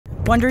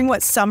Wondering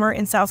what summer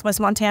in Southwest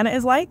Montana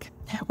is like?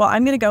 Well,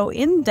 I'm going to go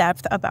in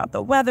depth about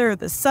the weather,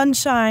 the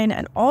sunshine,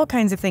 and all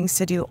kinds of things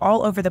to do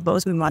all over the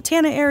Bozeman,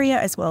 Montana area,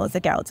 as well as the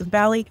Gallatin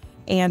Valley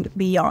and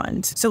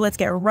beyond. So let's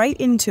get right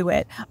into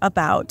it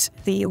about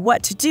the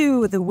what to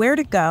do, the where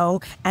to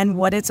go, and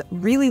what it's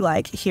really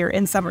like here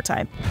in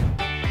summertime.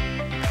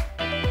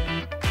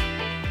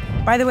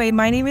 By the way,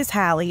 my name is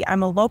Hallie.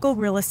 I'm a local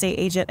real estate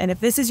agent, and if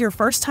this is your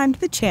first time to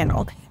the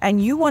channel and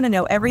you want to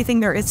know everything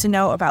there is to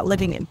know about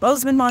living in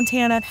Bozeman,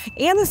 Montana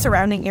and the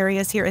surrounding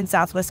areas here in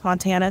Southwest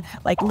Montana,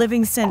 like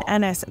Livingston,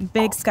 Ennis,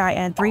 Big Sky,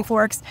 and Three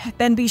Forks,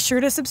 then be sure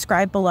to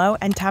subscribe below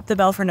and tap the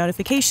bell for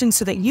notifications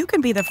so that you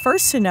can be the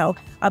first to know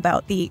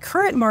about the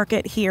current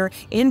market here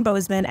in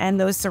Bozeman and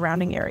those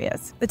surrounding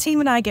areas. The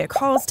team and I get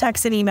calls,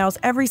 texts, and emails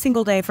every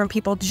single day from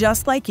people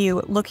just like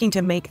you looking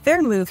to make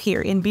their move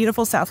here in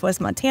beautiful Southwest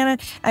Montana,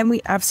 and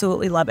we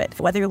absolutely love it.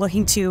 Whether you're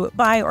looking to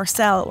buy or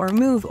sell or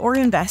move or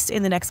invest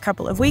in the next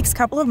couple of weeks,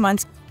 couple of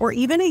months, or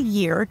even a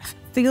year,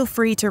 feel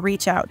free to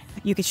reach out.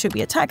 You can shoot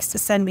me a text,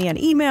 send me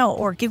an email,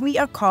 or give me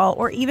a call,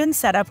 or even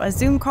set up a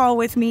Zoom call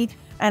with me,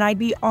 and I'd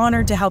be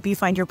honored to help you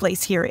find your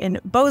place here in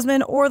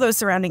Bozeman or those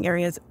surrounding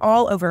areas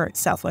all over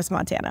Southwest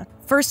Montana.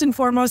 First and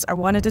foremost, I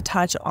wanted to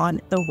touch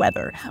on the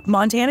weather.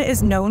 Montana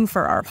is known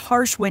for our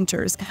harsh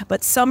winters,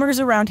 but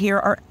summers around here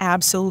are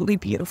absolutely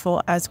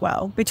beautiful as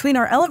well. Between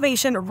our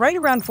elevation right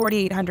around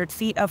 4,800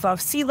 feet above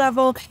sea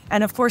level,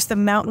 and of course the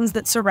mountains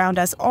that surround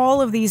us,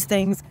 all of these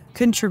things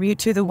contribute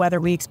to the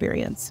weather we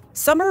experience.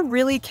 Summer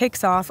really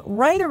kicks off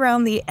right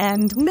around the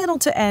middle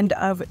to end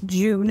of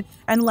June,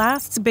 and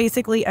lasts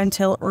basically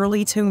until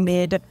early to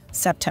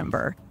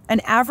mid-September. An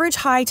average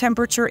high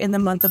temperature in the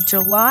month of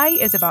July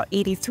is about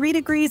 83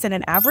 degrees and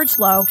an average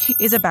low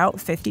is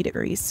about 50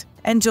 degrees.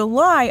 And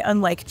July,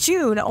 unlike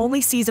June,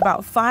 only sees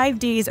about 5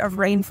 days of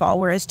rainfall,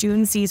 whereas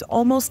June sees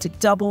almost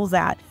double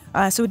that.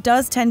 So it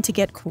does tend to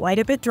get quite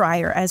a bit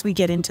drier as we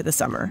get into the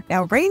summer.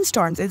 Now,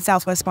 rainstorms in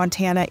Southwest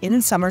Montana in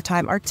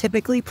summertime are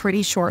typically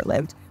pretty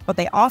short-lived, but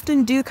they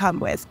often do come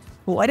with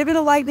quite a bit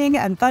of lightning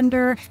and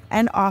thunder,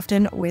 and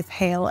often with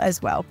hail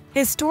as well.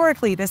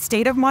 Historically, the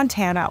state of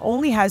Montana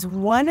only has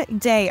one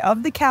day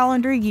of the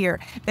calendar year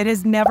that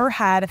has never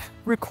had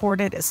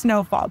recorded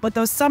snowfall, but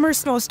those summer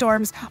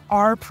snowstorms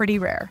are pretty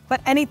rare.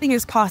 But anything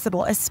is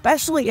possible,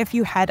 especially if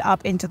you head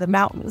up into the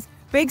mountains.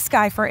 Big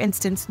Sky, for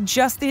instance,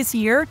 just this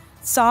year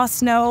saw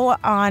snow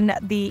on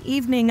the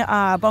evening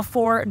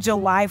before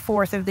July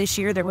 4th of this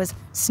year. There was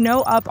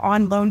snow up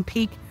on Lone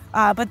Peak.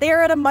 But they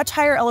are at a much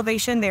higher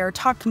elevation. They are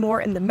tucked more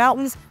in the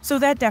mountains, so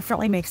that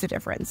definitely makes a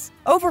difference.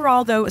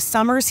 Overall, though,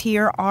 summers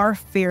here are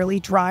fairly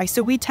dry,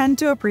 so we tend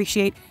to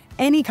appreciate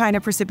any kind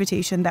of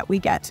precipitation that we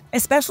get,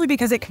 especially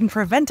because it can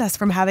prevent us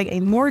from having a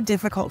more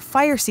difficult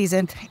fire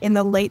season in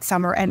the late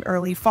summer and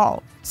early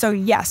fall. So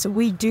yes,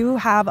 we do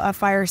have a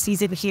fire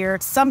season here.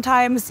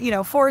 Sometimes,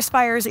 forest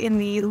fires in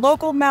the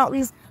local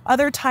mountains.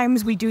 Other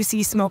times we do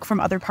see smoke from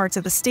other parts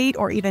of the state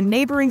or even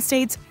neighboring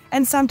states,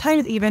 and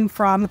sometimes even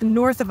from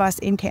north of us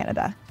in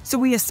Canada. So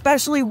we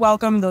especially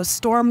welcome those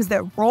storms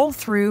that roll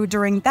through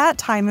during that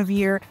time of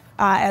year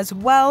as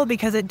well,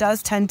 because it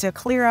does tend to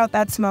clear out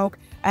that smoke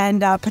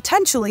and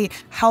potentially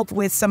help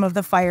with some of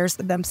the fires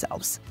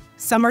themselves.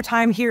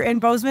 Summertime here in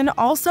Bozeman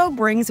also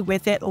brings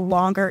with it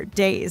longer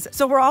days.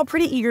 So we're all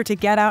pretty eager to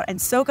get out and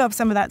soak up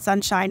some of that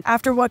sunshine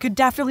after what could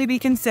definitely be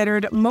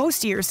considered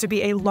most years to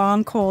be a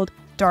long, cold,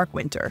 dark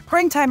winter.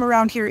 Springtime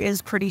around here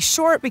is pretty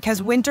short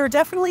because winter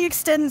definitely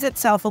extends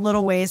itself a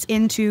little ways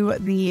into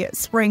the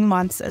spring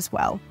months as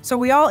well. So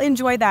we all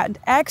enjoy that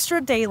extra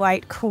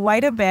daylight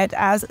quite a bit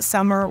as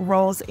summer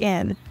rolls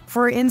in.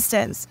 For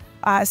instance,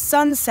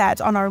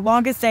 sunset on our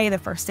longest day, the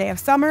first day of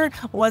summer,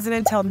 wasn't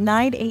until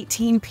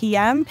 9:18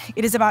 p.m.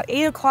 It is about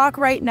 8 o'clock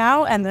right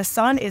now, and the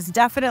sun is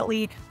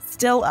definitely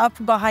still up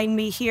behind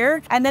me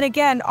here. And then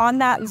again, on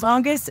that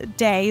longest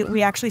day,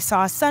 we actually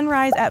saw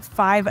sunrise at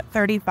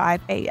 5:35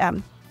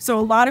 a.m. So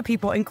a lot of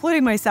people,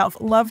 including myself,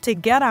 love to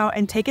get out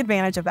and take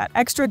advantage of that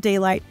extra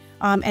daylight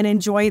and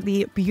enjoy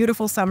the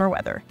beautiful summer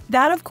weather.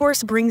 That, of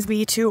course, brings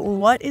me to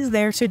what is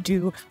there to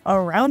do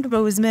around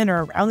Bozeman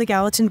or around the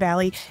Gallatin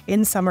Valley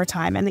in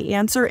summertime, and the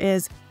answer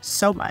is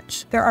so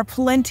much. There are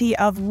plenty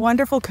of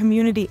wonderful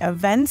community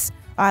events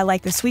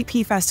like the Sweet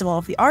Pea Festival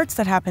of the Arts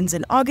that happens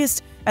in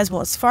August, as well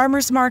as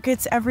farmers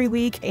markets every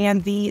week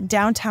and the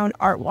downtown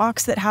art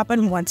walks that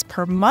happen once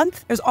per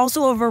month. There's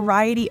also a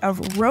variety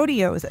of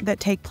rodeos that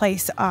take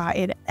place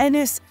in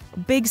Ennis,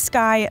 Big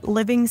Sky,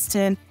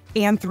 Livingston,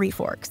 and Three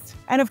Forks.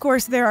 And of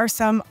course, there are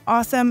some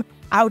awesome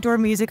outdoor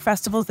music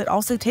festivals that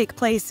also take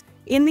place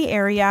in the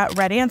area.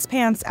 Red Ants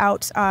Pants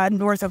out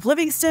north of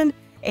Livingston,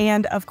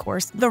 and of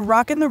course, the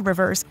Rock in the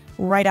Rivers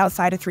right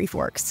outside of Three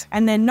Forks.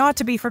 And then not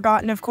to be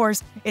forgotten, of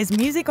course, is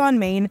Music on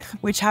Main,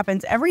 which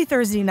happens every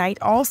Thursday night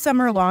all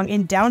summer long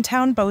in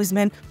downtown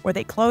Bozeman, where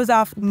they close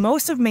off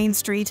most of Main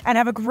Street and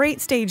have a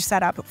great stage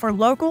setup for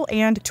local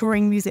and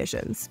touring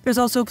musicians. There's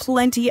also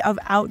plenty of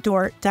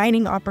outdoor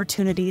dining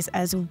opportunities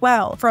as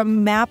well,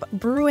 from Map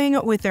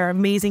Brewing with their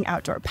amazing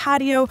outdoor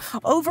patio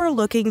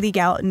overlooking the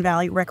Gallatin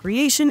Valley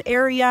Recreation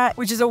Area,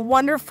 which is a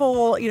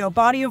wonderful,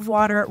 body of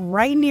water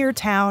right near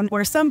town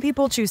where some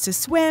people choose to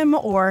swim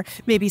or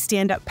maybe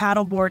stand-up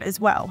paddleboard as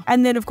well.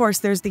 And then, of course,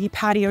 there's the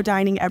patio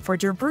dining at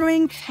Bridger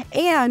Brewing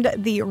and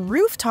the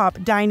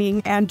rooftop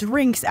dining and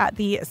drinks at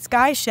the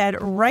Sky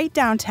Shed right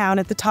downtown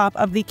at the top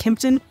of the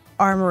Kimpton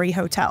Armory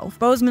Hotel.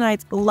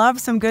 Bozemanites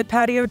love some good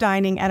patio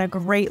dining and a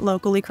great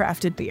locally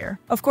crafted beer.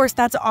 Of course,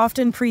 that's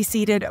often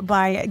preceded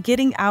by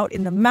getting out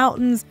in the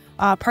mountains,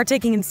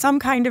 partaking in some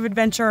kind of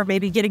adventure, or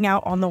maybe getting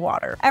out on the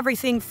water.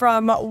 Everything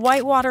from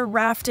whitewater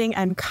rafting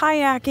and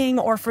kayaking,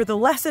 or for the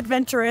less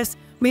adventurous,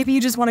 maybe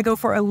you just want to go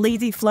for a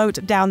lazy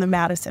float down the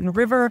Madison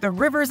River. The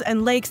rivers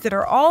and lakes that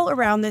are all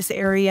around this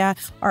area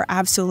are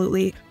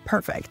absolutely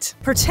perfect,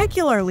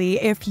 particularly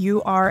if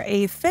you are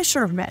a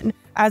fisherman,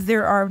 as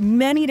there are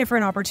many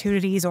different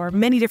opportunities or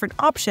many different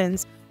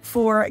options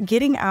for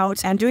getting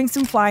out and doing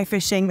some fly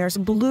fishing. There's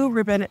blue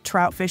ribbon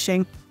trout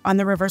fishing on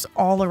the rivers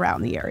all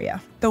around the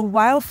area. The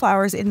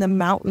wildflowers in the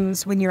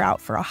mountains when you're out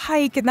for a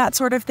hike and that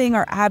sort of thing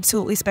are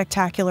absolutely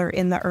spectacular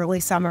in the early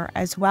summer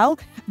as well,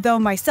 though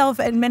myself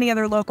and many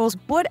other locals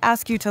would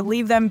ask you to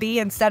leave them be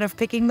instead of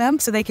picking them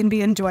so they can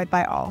be enjoyed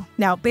by all.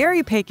 Now,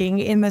 berry picking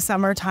in the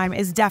summertime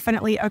is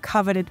definitely a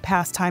coveted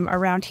pastime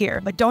around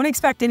here, but don't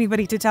expect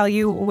anybody to tell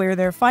you where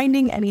they're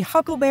finding any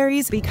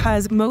huckleberries,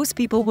 because most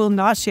people will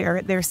not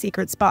share their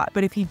secret spot.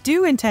 But if you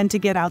do intend to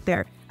get out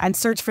there and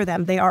search for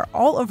them, they are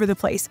all over the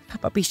place,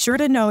 but be sure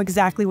to know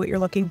exactly what you're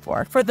looking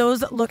for. For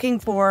those looking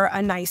for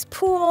a nice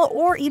pool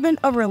or even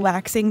a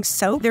relaxing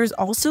soak, there's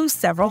also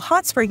several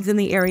hot springs in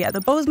the area.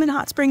 The Bozeman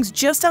Hot Springs,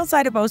 just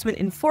outside of Bozeman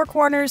in Four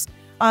Corners,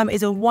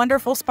 is a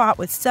wonderful spot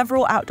with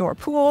several outdoor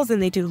pools,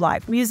 and they do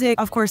live music.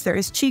 Of course, there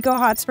is Chico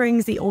Hot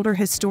Springs, the older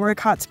historic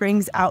hot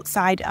springs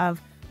outside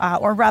of,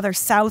 or rather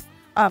south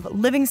of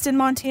Livingston,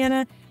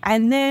 Montana.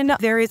 And then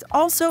there is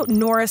also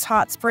Norris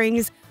Hot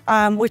Springs,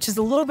 which is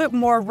a little bit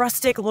more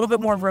rustic, a little bit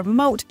more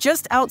remote,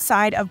 just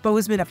outside of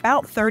Bozeman,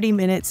 about 30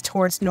 minutes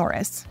towards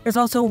Norris. There's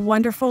also a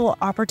wonderful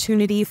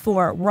opportunity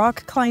for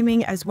rock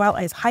climbing as well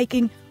as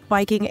hiking,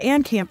 biking,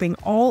 and camping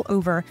all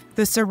over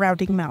the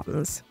surrounding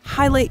mountains.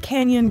 Highlight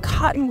Canyon,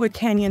 Cottonwood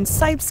Canyon,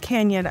 Sipes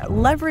Canyon,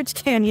 Leverage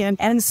Canyon,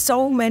 and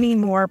so many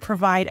more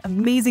provide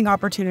amazing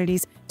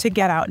opportunities to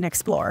get out and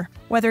explore.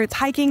 Whether it's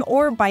hiking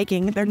or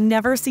biking, there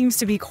never seems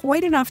to be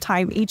quite enough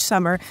time each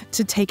summer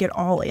to take it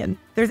all in.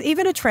 There's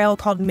even a trail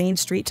called Main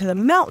Street to the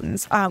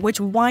Mountains, which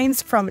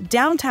winds from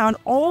downtown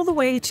all the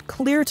way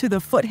clear to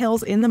the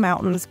foothills in the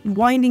mountains,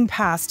 winding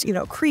past,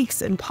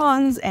 creeks and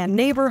ponds and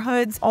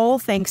neighborhoods, all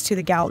thanks to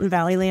the Gallatin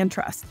Valley Land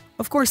Trust.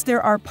 Of course,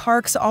 there are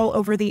parks all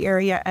over the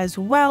area as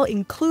well,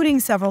 including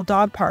several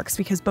dog parks,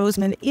 because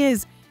Bozeman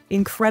is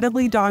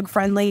incredibly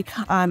dog-friendly,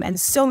 and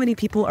so many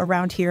people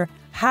around here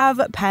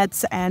have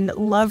pets and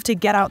love to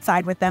get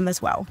outside with them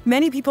as well.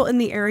 Many people in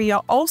the area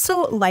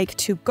also like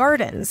to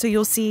garden, so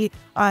you'll see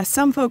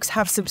some folks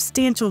have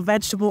substantial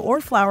vegetable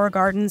or flower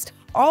gardens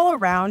all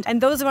around, and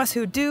those of us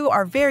who do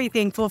are very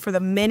thankful for the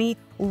many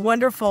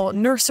wonderful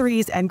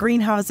nurseries and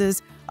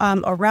greenhouses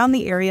around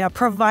the area,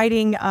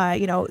 providing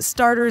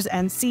starters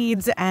and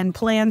seeds and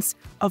plants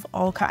of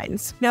all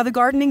kinds. Now, the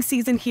gardening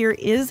season here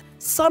is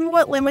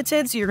somewhat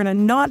limited, so you're going to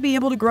not be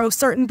able to grow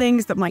certain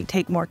things that might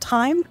take more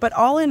time, but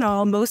all in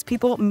all, most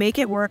people make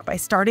it work by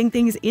starting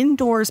things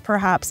indoors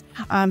perhaps,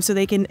 so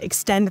they can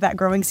extend that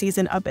growing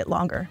season a bit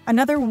longer.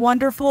 Another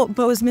wonderful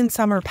Bozeman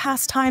summer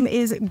pastime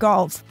is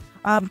golf.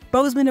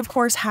 Bozeman, of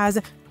course, has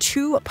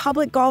 2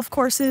 public golf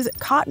courses,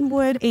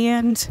 Cottonwood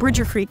and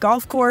Bridger Creek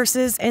golf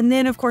courses. And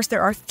then, of course,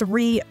 there are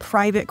 3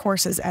 private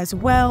courses as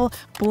well,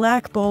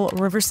 Black Bull,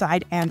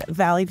 Riverside, and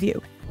Valley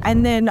View.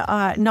 And then,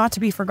 not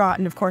to be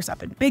forgotten, of course,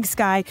 up in Big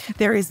Sky,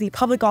 there is the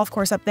public golf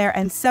course up there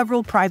and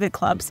several private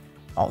clubs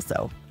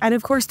also. And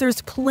of course,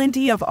 there's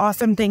plenty of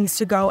awesome things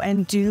to go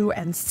and do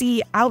and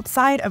see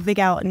outside of the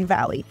Gallatin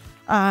Valley.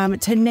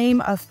 To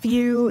name a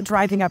few,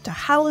 driving up to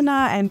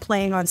Helena and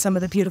playing on some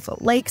of the beautiful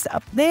lakes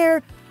up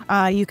there.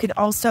 You could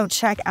also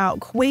check out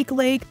Quake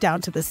Lake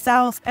down to the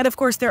south. And of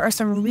course, there are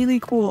some really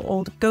cool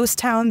old ghost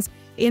towns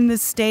in the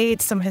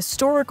state, some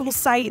historical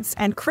sites,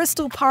 and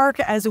Crystal Park,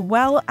 as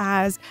well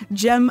as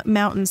Gem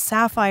Mountain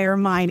Sapphire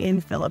Mine in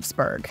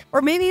Phillipsburg.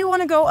 Or maybe you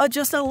want to go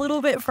just a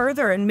little bit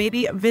further and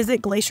maybe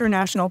visit Glacier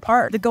National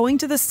Park. The Going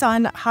to the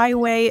Sun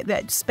highway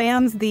that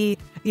spans the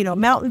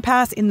mountain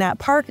pass in that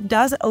park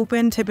does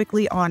open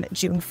typically on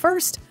June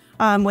 1st.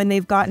 When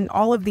they've gotten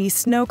all of the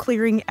snow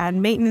clearing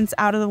and maintenance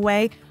out of the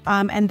way.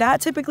 And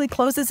that typically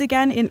closes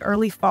again in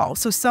early fall.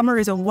 So summer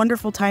is a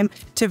wonderful time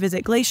to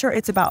visit Glacier.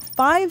 It's about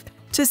 5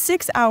 to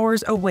 6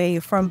 hours away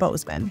from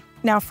Bozeman.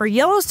 Now, for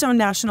Yellowstone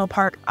National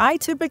Park, I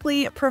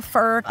typically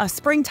prefer a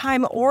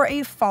springtime or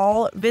a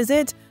fall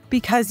visit.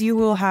 because you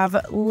will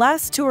have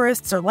less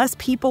tourists or less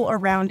people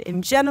around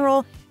in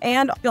general,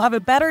 and you'll have a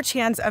better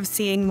chance of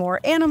seeing more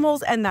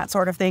animals and that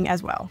sort of thing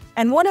as well.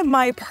 And one of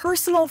my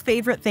personal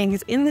favorite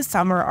things in the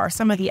summer are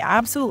some of the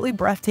absolutely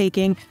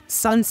breathtaking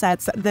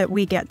sunsets that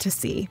we get to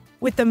see.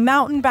 With the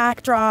mountain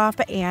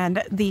backdrop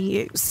and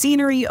the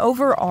scenery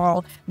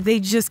overall, they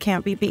just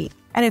can't be beat.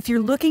 And if you're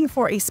looking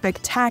for a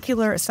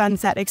spectacular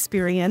sunset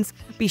experience,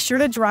 be sure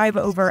to drive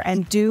over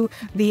and do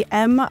the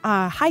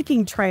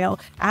hiking trail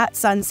at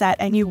sunset,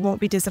 and you won't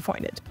be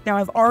disappointed. Now,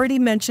 I've already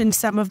mentioned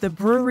some of the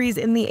breweries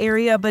in the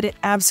area, but it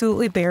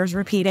absolutely bears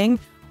repeating.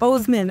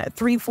 Bozeman,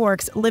 Three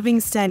Forks,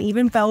 Livingston,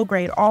 even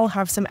Belgrade all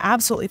have some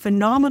absolutely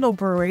phenomenal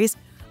breweries,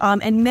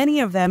 and many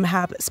of them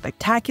have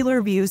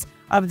spectacular views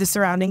of the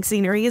surrounding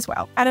scenery as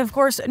well. And of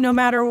course, no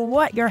matter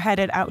what you're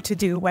headed out to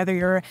do, whether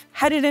you're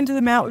headed into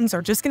the mountains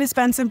or just going to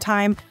spend some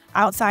time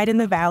outside in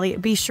the valley,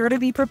 be sure to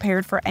be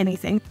prepared for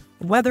anything,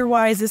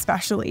 weather-wise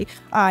especially.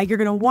 You're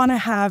going to want to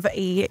have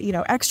a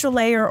extra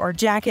layer or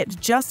jacket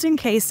just in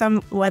case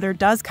some weather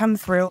does come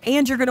through,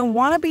 and you're going to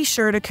want to be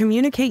sure to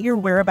communicate your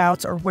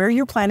whereabouts or where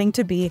you're planning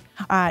to be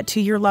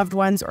to your loved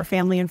ones or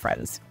family and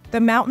friends. The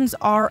mountains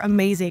are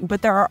amazing,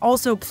 but there are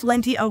also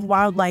plenty of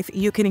wildlife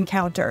you can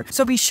encounter.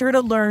 So be sure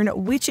to learn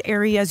which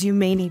areas you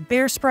may need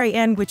bear spray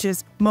in, which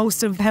is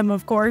most of them,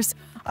 of course.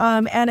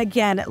 And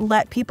again,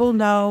 let people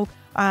know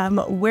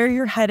where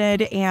you're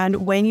headed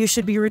and when you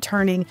should be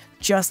returning,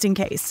 just in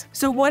case.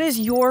 So what is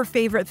your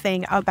favorite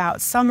thing about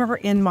summer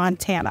in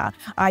Montana?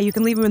 You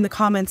can leave them in the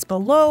comments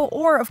below,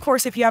 or of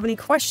course, if you have any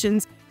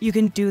questions, you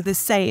can do the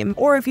same.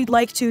 Or if you'd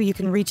like to, you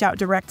can reach out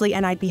directly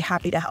and I'd be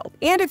happy to help.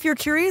 And if you're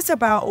curious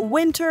about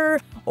winter,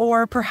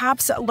 or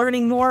perhaps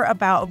learning more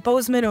about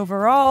Bozeman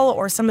overall,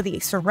 or some of the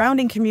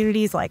surrounding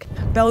communities like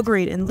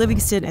Belgrade and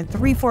Livingston and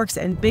Three Forks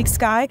and Big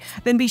Sky,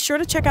 then be sure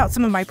to check out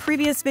some of my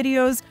previous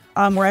videos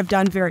where I've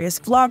done various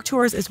vlog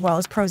tours as well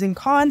as pros and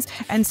cons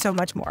and so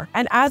much more.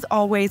 And as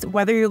always,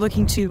 whether you're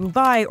looking to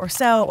buy or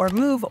sell or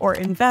move or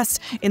invest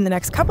in the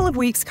next couple of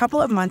weeks,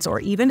 couple of months, or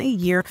even a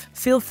year,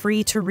 feel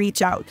free to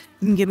reach out.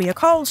 You can give me a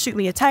call, shoot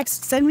me a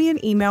text, send me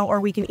an email, or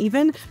we can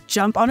even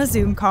jump on a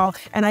Zoom call,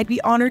 and I'd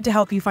be honored to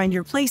help you find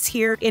your place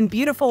here in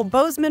beautiful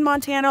Bozeman,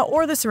 Montana,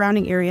 or the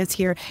surrounding areas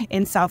here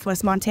in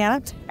Southwest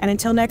Montana. And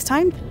until next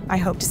time, I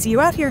hope to see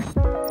you out here.